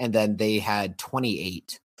 and then they had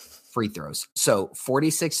 28 free throws. So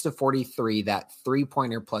 46-43, that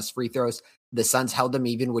 3-pointer plus free throws. The Suns held them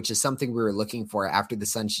even, which is something we were looking for after the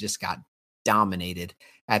Suns just got dominated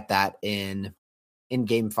at that in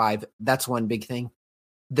Game 5. That's one big thing.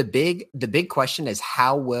 The big question is,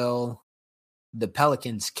 how will the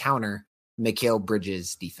Pelicans counter MIKAL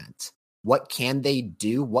Bridges' defense? What can they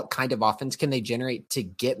do? What kind of offense can they generate to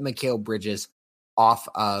get MIKAL Bridges off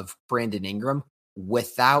of Brandon Ingram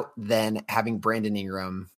without then having Brandon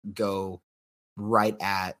Ingram go right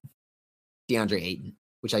at DeAndre Ayton,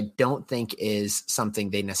 which I don't think is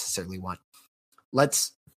something they necessarily want.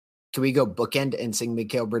 Can we go bookend and sing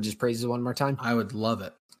MIKAL Bridges' praises one more time? I would love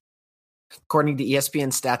it. According to ESPN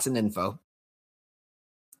Stats and Info,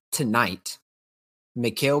 tonight,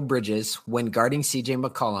 MIKAL Bridges, when guarding CJ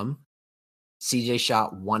McCollum, CJ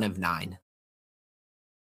shot 1 of 9.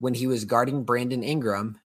 When he was guarding Brandon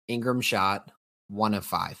Ingram, Ingram shot 1 of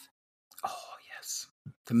 5. Oh, yes.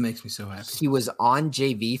 That makes me so happy. He was on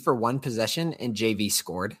JV for 1 possession, and JV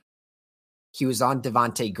scored. He was on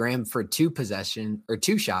Devontae Graham for 2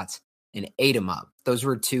 shots, and ate him up. Those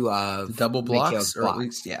were 2 of double blocks, MIKAL's or at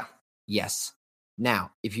least, yeah. Yes.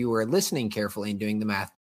 Now, if you were listening carefully and doing the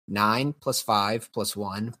math, 9 + 5 +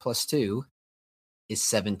 1 + 2 is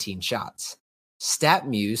 17 shots.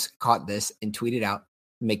 StatMuse caught this and tweeted out,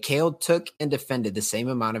 MIKAL took and defended the same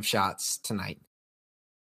amount of shots tonight.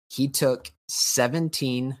 He took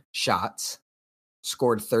 17 shots,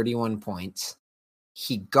 scored 31 points.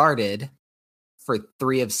 He guarded for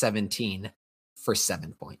 3 of 17 for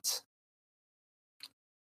 7 points.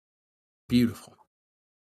 Beautiful.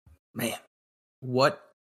 Man, what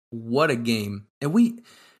a game. And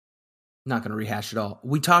not going to rehash it all.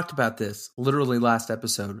 We talked about this literally last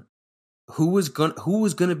episode. Who was going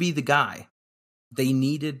to be the guy? They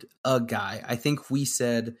needed a guy. I think we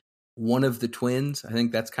said one of the twins. I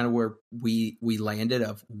think that's kind of where we landed,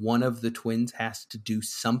 of one of the twins has to do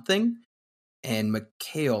something. And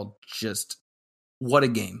MIKAL, just what a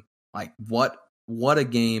game. Like what a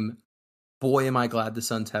game. Boy, am I glad the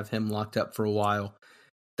Suns have him locked up for a while.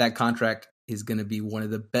 That contract is going to be one of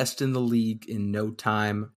the best in the league in no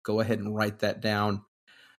time. Go ahead and write that down.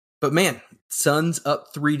 But man, Suns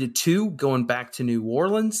up 3-2 going back to New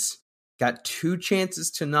Orleans. Got 2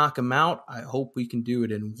 chances to knock them out. I hope we can do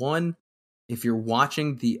it in 1. If you're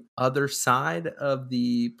watching the other side of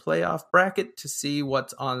the playoff bracket to see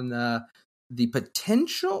what's on the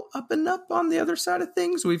potential up and up on the other side of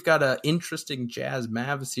things, we've got an interesting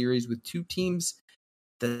Jazz-Mav series with 2 teams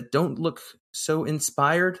that don't look so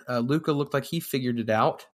inspired. Luka looked like he figured it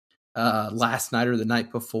out last night or the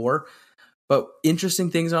night before. But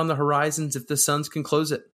interesting things on the horizons if the Suns can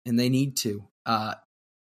close it, and they need to.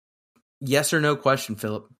 Yes or no question,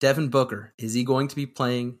 Philip. Devin Booker, is he going to be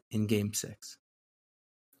playing in Game 6?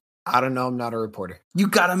 I don't know. I'm not a reporter. You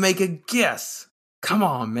got to make a guess. Come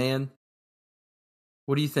on, man.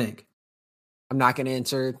 What do you think? I'm not going to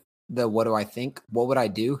answer the what do I think. What would I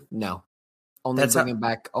do? No. Only bring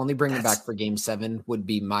him back for Game 7 would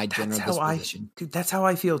be my general disposition. That's how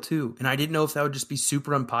I feel too. And I didn't know if that would just be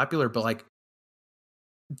super unpopular, but like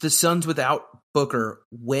the Suns without Booker,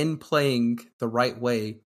 when playing the right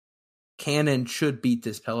way, can and should beat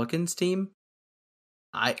this Pelicans team.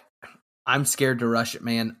 I'm scared to rush it,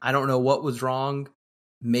 man. I don't know what was wrong.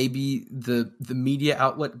 Maybe the media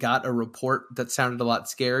outlet got a report that sounded a lot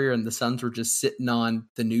scarier and the Suns were just sitting on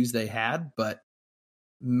the news they had. But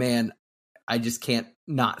man, I just can't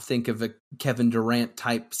not think of a Kevin Durant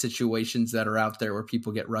type situations that are out there where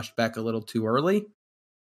people get rushed back a little too early.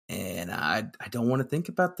 And I don't want to think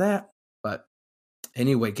about that. But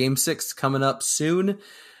anyway, Game 6 coming up soon.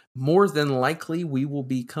 More than likely, we will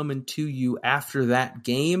be coming to you after that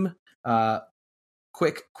game.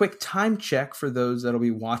 Quick time check for those that'll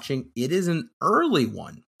be watching. It is an early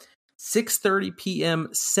one, 6:30 p.m.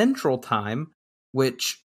 Central Time,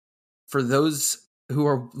 which for those who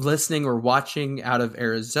are listening or watching out of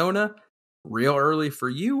Arizona, real early for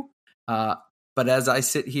you. But as I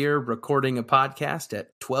sit here recording a podcast at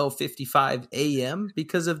 12:55 a.m.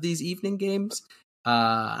 because of these evening games,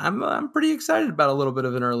 I'm pretty excited about a little bit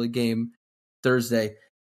of an early game Thursday.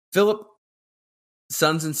 Philip,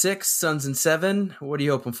 Suns in 6, Suns in 7. What are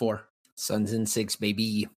you hoping for? Suns in 6,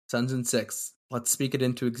 baby. Suns in 6. Let's speak it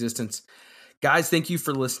into existence. Guys, thank you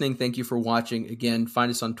for listening. Thank you for watching. Again,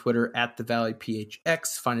 find us on Twitter at The Valley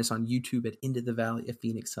PHX. Find us on YouTube at Into the Valley, a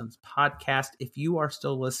Phoenix Suns podcast. If you are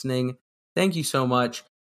still listening, thank you so much.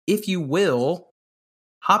 If you will,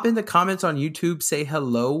 hop in the comments on YouTube, say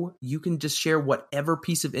hello. You can just share whatever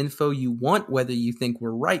piece of info you want, whether you think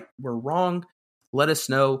we're right, we're wrong. Let us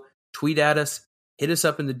know. Tweet at us. Hit us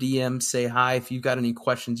up in the DMs. Say hi. If you've got any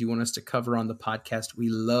questions you want us to cover on the podcast, we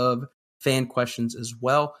love fan questions as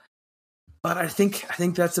well. But I think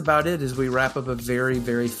that's about it as we wrap up a very,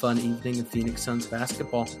 very fun evening of Phoenix Suns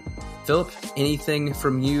basketball. Philip, anything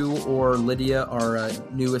from you or Lydia, our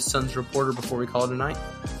newest Suns reporter, before we call it a night?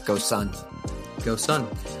 Go Sun. Go Sun.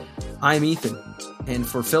 I'm Ethan. And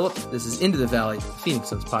for Philip, this is Into the Valley, Phoenix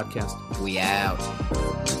Suns podcast. We out.